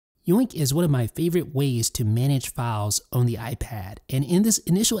Yoink is one of my favorite ways to manage files on the iPad, and in this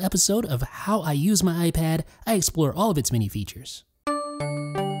initial episode of how I use my iPad, I explore all of its many features.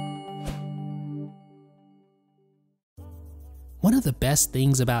 One of the best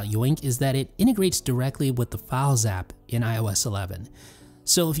things about Yoink is that it integrates directly with the Files app in iOS 11.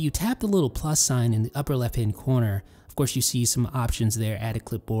 So if you tap the little plus sign in the upper left-hand corner, of course you see some options there: add a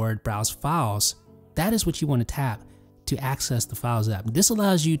clipboard, browse files. That is what you want to tap to access the Files app. This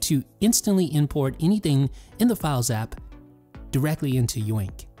allows you to instantly import anything in the Files app directly into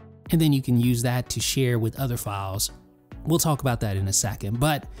Yoink. And then you can use that to share with other files. We'll talk about that in a second.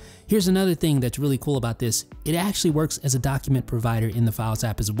 But here's another thing that's really cool about this. It actually works as a document provider in the Files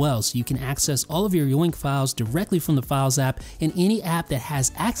app as well. So you can access all of your Yoink files directly from the Files app, and any app that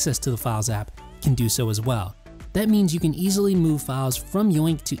has access to the Files app can do so as well. That means you can easily move files from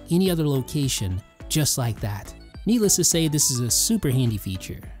Yoink to any other location just like that. Needless to say, this is a super handy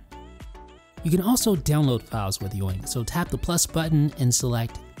feature. You can also download files with Yoink. So tap the plus button and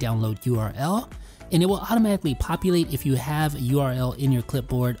select download URL, and it will automatically populate if you have a URL in your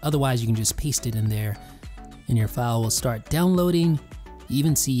clipboard. Otherwise, you can just paste it in there and your file will start downloading. You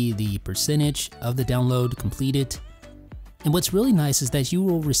even see the percentage of the download completed. And what's really nice is that you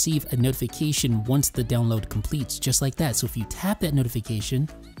will receive a notification once the download completes, just like that. So if you tap that notification,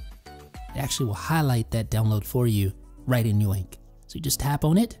 it actually will highlight that download for you right in Yoink. So you just tap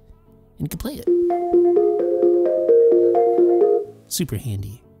on it and you can play it. Super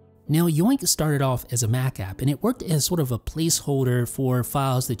handy. Now, Yoink started off as a Mac app, and it worked as sort of a placeholder for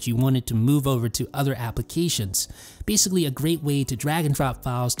files that you wanted to move over to other applications. Basically a great way to drag and drop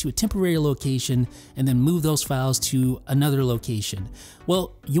files to a temporary location and then move those files to another location.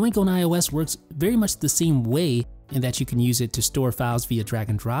 Well, Yoink on iOS works very much the same way, in that you can use it to store files via drag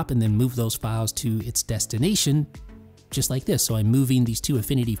and drop and then move those files to its destination, just like this. So I'm moving these two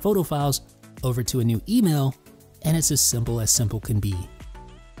Affinity photo files over to a new email, and it's as simple can be.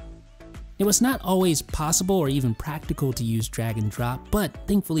 Now, it's not always possible or even practical to use drag and drop, but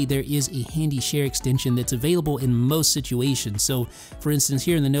thankfully there is a handy share extension that's available in most situations. So for instance,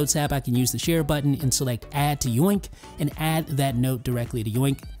 here in the Notes app, I can use the share button and select add to Yoink and add that note directly to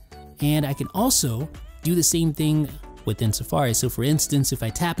Yoink. And I can also do the same thing within Safari. So for instance, if I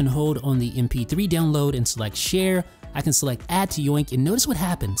tap and hold on the MP3 download and select share, I can select add to Yoink, and notice what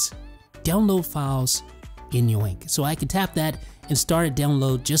happens. Download files in Yoink. So I can tap that and start a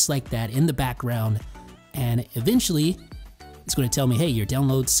download just like that in the background. And eventually it's going to tell me, hey, your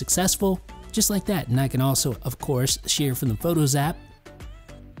download's successful, just like that. And I can also, of course, share from the Photos app.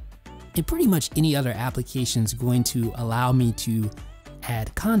 And pretty much any other application is going to allow me to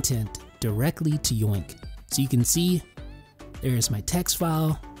add content directly to Yoink. So you can see there's my text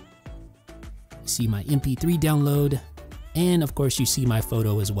file, you see my MP3 download, and of course you see my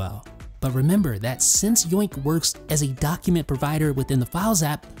photo as well. But remember that since Yoink works as a document provider within the Files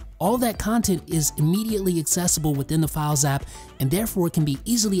app, all that content is immediately accessible within the Files app and therefore can be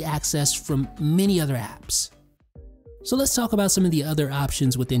easily accessed from many other apps. So let's talk about some of the other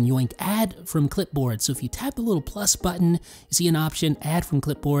options within Yoink. Add from clipboard. So if you tap the little plus button, you see an option, add from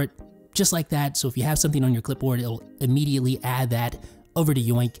clipboard, just like that. So if you have something on your clipboard, it'll immediately add that over to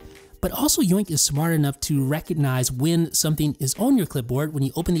Yoink. But also Yoink is smart enough to recognize when something is on your clipboard. When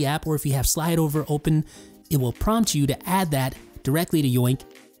you open the app, or if you have slide over open, it will prompt you to add that directly to Yoink.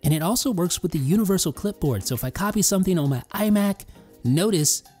 And it also works with the universal clipboard. So if I copy something on my iMac,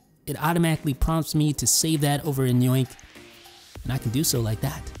 notice it automatically prompts me to save that over in Yoink, and I can do so like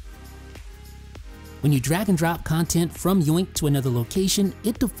that. When you drag and drop content from Yoink to another location,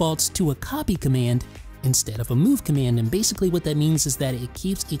 it defaults to a copy command instead of a move command, and basically what that means is that it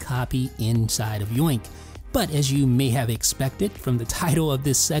keeps a copy inside of Yoink. But as you may have expected from the title of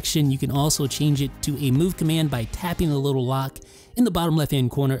this section, you can also change it to a move command by tapping the little lock in the bottom left hand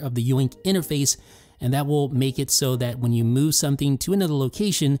corner of the Yoink interface, and that will make it so that when you move something to another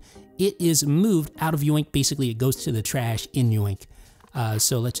location, it is moved out of Yoink. Basically, it goes to the trash in Yoink.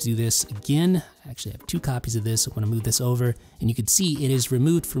 So let's do this again. I actually have two copies of this. I'm going to move this over, and you can see it is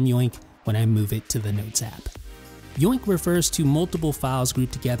removed from Yoink when I move it to the Notes app. Yoink refers to multiple files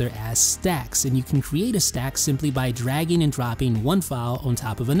grouped together as stacks, and you can create a stack simply by dragging and dropping one file on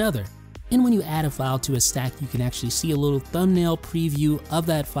top of another. And when you add a file to a stack, you can actually see a little thumbnail preview of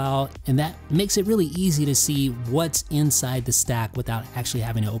that file, and that makes it really easy to see what's inside the stack without actually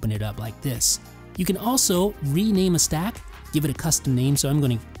having to open it up like this. You can also rename a stack, give it a custom name. So I'm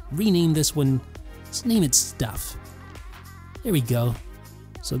going to rename this one, let's name it Stuff. There we go.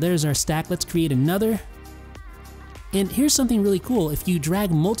 So there's our stack. Let's create another. And here's something really cool. If you drag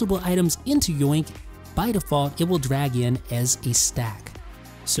multiple items into Yoink, by default, it will drag in as a stack.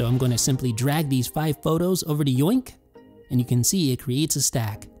 So I'm going to simply drag these 5 photos over to Yoink, and you can see it creates a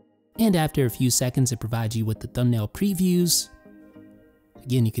stack. And after a few seconds, it provides you with the thumbnail previews.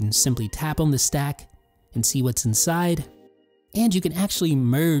 Again, you can simply tap on the stack and see what's inside. And you can actually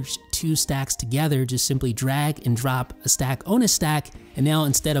merge 2 stacks together. Just simply drag and drop a stack on a stack. And now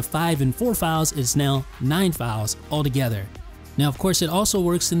instead of 5 and 4 files, it's now 9 files altogether. Now, of course, it also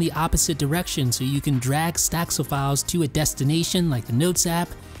works in the opposite direction. So you can drag stacks of files to a destination like the Notes app,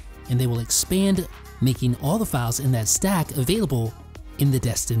 and they will expand, making all the files in that stack available in the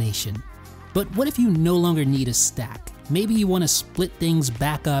destination. But what if you no longer need a stack? Maybe you want to split things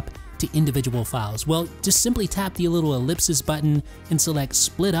back up to individual files. Well, just simply tap the little ellipsis button and select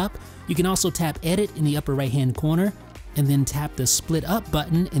Split Up. You can also tap Edit in the upper right hand corner, and then tap the Split Up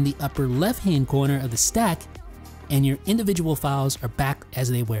button in the upper left hand corner of the stack, and your individual files are back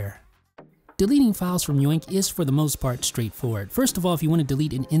as they were. Deleting files from Yoink is for the most part straightforward. First of all, if you want to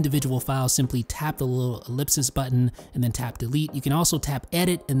delete an individual file, simply tap the little ellipsis button and then tap Delete. You can also tap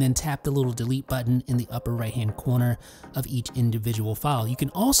Edit and then tap the little Delete button in the upper right hand corner of each individual file. You can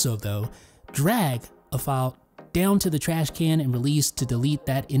also, though, drag a file down to the trash can and release to delete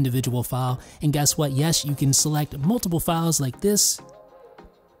that individual file. And guess what? Yes, you can select multiple files like this.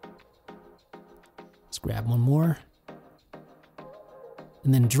 Let's grab one more.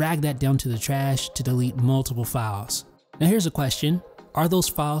 And then drag that down to the trash to delete multiple files. Now here's a question. Are those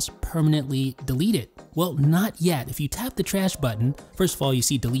files permanently deleted? Well, not yet. If you tap the trash button, first of all, you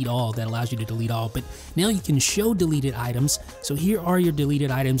see delete all. That allows you to delete all, but now you can show deleted items. So here are your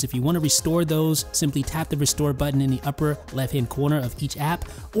deleted items. If you want to restore those, simply tap the restore button in the upper left-hand corner of each app,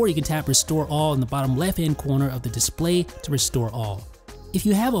 or you can tap restore all in the bottom left-hand corner of the display to restore all. If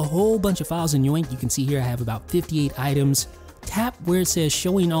you have a whole bunch of files in Yoink, you can see here I have about 58 items. Tap where it says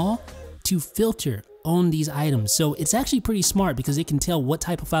showing all to filter on these items. So it's actually pretty smart because it can tell what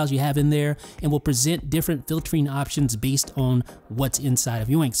type of files you have in there and will present different filtering options based on what's inside of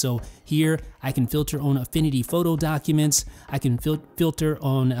Yoink. So here I can filter on affinity photo documents, I can filter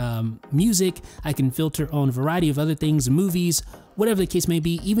on music, I can filter on a variety of other things, movies, whatever the case may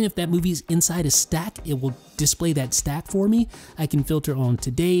be. Even if that movie's inside a stack, it will display that stack for me. I can filter on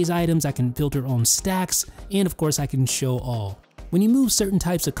today's items, I can filter on stacks, and of course I can show all. When you move certain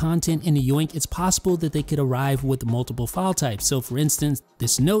types of content into Yoink, it's possible that they could arrive with multiple file types. So for instance,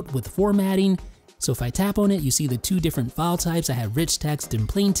 this note with formatting. So if I tap on it, you see the 2 different file types. I have rich text and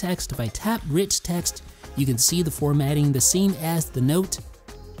plain text. If I tap rich text, you can see the formatting the same as the note.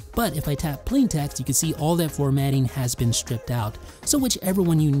 But if I tap plain text, you can see all that formatting has been stripped out. So whichever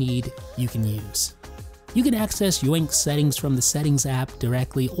one you need, you can use. You can access Yoink settings from the Settings app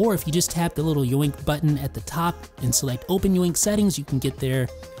directly, or if you just tap the little Yoink button at the top and select Open Yoink Settings, you can get there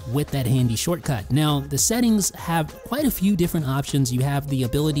with that handy shortcut. Now, the settings have quite a few different options. You have the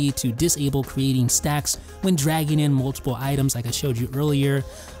ability to disable creating stacks when dragging in multiple items like I showed you earlier.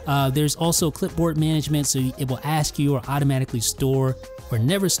 There's also clipboard management, so it will ask you or automatically store or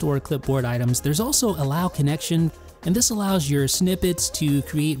never store clipboard items. There's also allow connection, and this allows your snippets to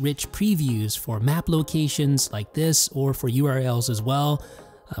create rich previews for map locations like this or for URLs as well.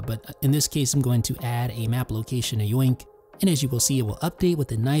 But in this case, I'm going to add a map location to Yoink. And as you will see, it will update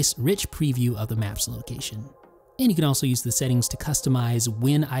with a nice rich preview of the map's location. And you can also use the settings to customize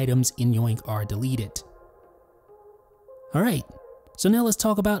when items in Yoink are deleted. All right, so now let's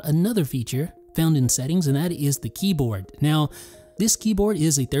talk about another feature found in settings, and that is the keyboard. Now, this keyboard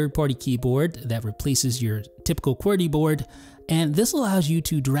is a third-party keyboard that replaces your typical QWERTY board, and this allows you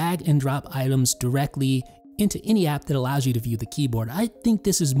to drag and drop items directly into any app that allows you to view the keyboard. I think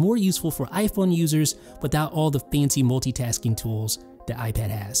this is more useful for iPhone users without all the fancy multitasking tools that iPad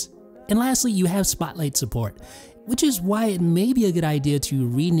has. And lastly, you have Spotlight support, which is why it may be a good idea to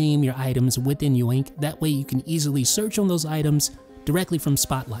rename your items within Yoink. That way you can easily search on those items directly from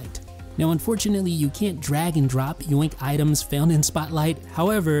Spotlight. Now, unfortunately, you can't drag and drop Yoink items found in Spotlight.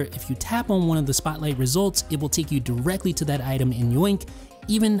 However, if you tap on one of the Spotlight results, it will take you directly to that item in Yoink,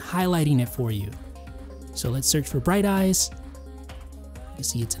 even highlighting it for you. So let's search for Bright Eyes. You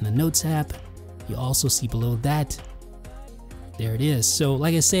see it's in the Notes app. You also see below that. There it is. So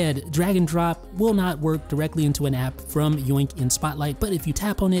like I said, drag and drop will not work directly into an app from Yoink in Spotlight, but if you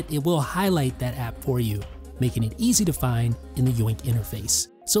tap on it, it will highlight that app for you, making it easy to find in the Yoink interface.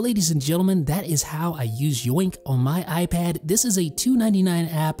 So ladies and gentlemen, that is how I use Yoink on my iPad. This is a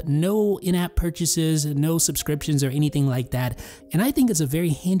 $2.99 app, no in-app purchases, no subscriptions or anything like that. And I think it's a very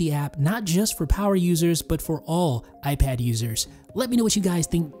handy app, not just for power users, but for all iPad users. Let me know what you guys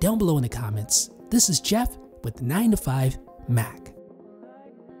think down below in the comments. This is Jeff with 9to5Mac.